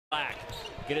Black,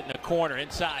 get it in the corner,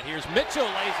 inside. Here's Mitchell,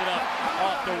 lays it up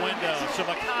off the window. So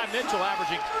Mitchell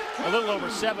averaging a little over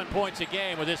 7 points a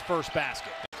game with his first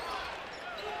basket.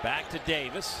 Back to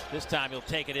Davis. This time he'll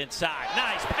take it inside.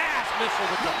 Nice pass, Mitchell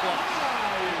with the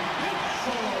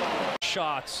flush.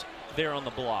 Shots there on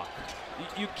the block.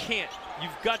 You can't.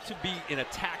 You've got to be in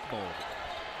attack mode.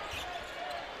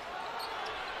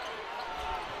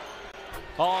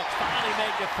 Hogs finally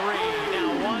make a three.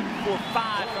 Now 1 for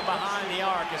 5 from behind the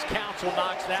arc as Council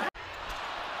knocks that.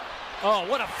 Oh,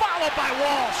 what a follow by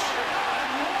Walsh.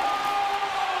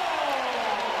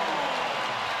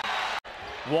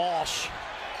 Walsh.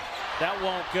 That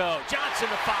won't go. Johnson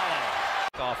to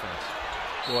follow. Offense.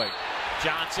 Boy,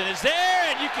 Johnson is there,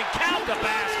 and you can count the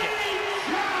basket.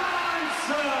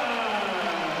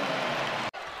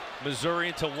 Missouri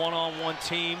into one-on-one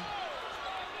team.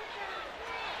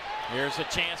 Here's a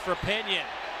chance for Pinion.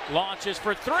 Launches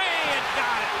for three and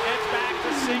got it. It's back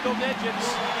to single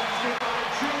digits.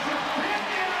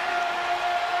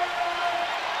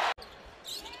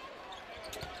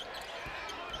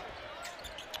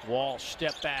 Walsh,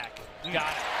 step back.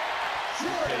 Got it.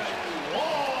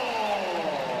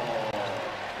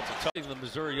 It's a tough thing. The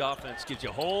Missouri offense gives you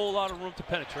a whole lot of room to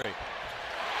penetrate.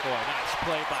 Boy, nice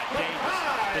play by Davis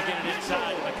to get it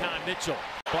inside to Mitchell.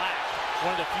 Black.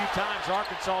 One of the few times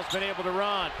Arkansas has been able to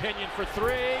run. Pinion for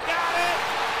three. Got it!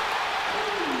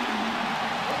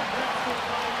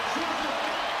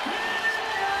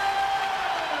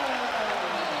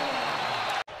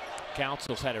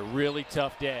 Council's had a really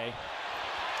tough day.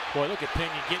 Boy, look at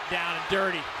Pinion getting down and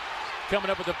dirty. Coming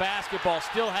up with the basketball.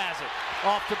 Still has it.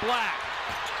 Off to Black.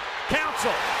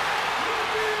 Council.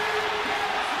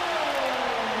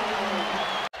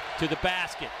 To the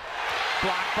basket.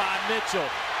 Blocked by Mitchell.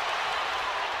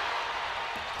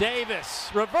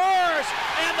 Davis, reverse,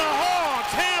 and the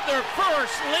Hogs have their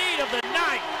first lead of the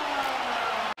night.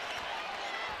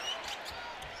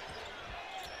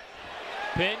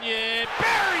 Pinion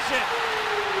buries it.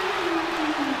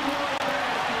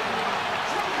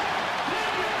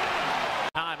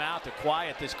 Timeout to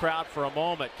quiet this crowd for a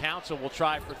moment. Council will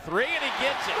try for three, and he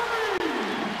gets it.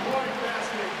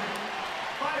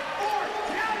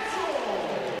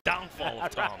 Downfall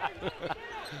of Tom.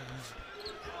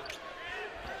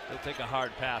 He'll take a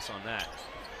hard pass on that.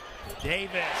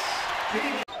 Davis.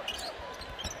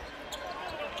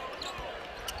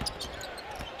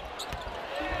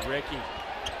 Ricky.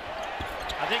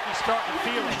 I think he's starting to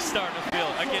feel it. He's starting to feel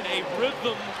it. Again, a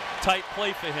rhythm-type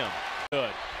play for him.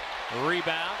 Good.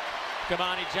 Rebound.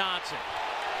 Kamani Johnson.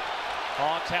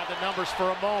 Hogs have the numbers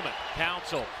for a moment.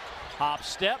 Council. Hop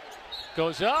step.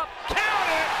 Goes up. Count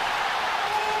it!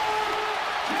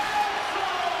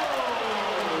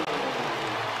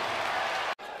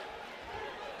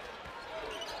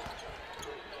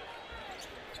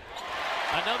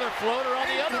 Another floater on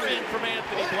the other end from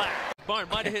Anthony Black. Barn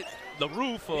might have hit the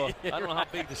roof, or I don't know how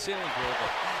big the ceilings were.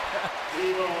 But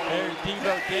there's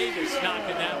Devo Davis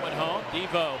knocking that one home.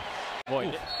 Devo.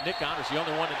 Boy, Nick Honors the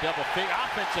only one to double figure.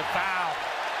 Offensive foul.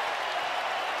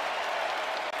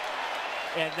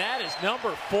 And that is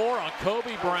number 4 on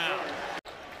Kobe Brown.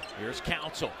 Here's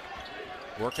Council.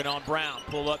 Working on Brown.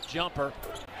 Pull-up jumper.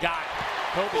 Got it.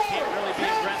 Kobe can't really be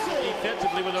aggressive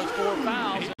defensively with those 4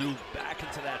 fouls. Back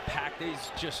into that pack.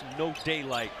 There's just no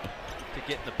daylight to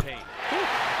get in the paint.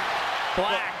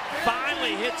 Black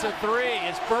finally hits a three,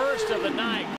 his first of the night.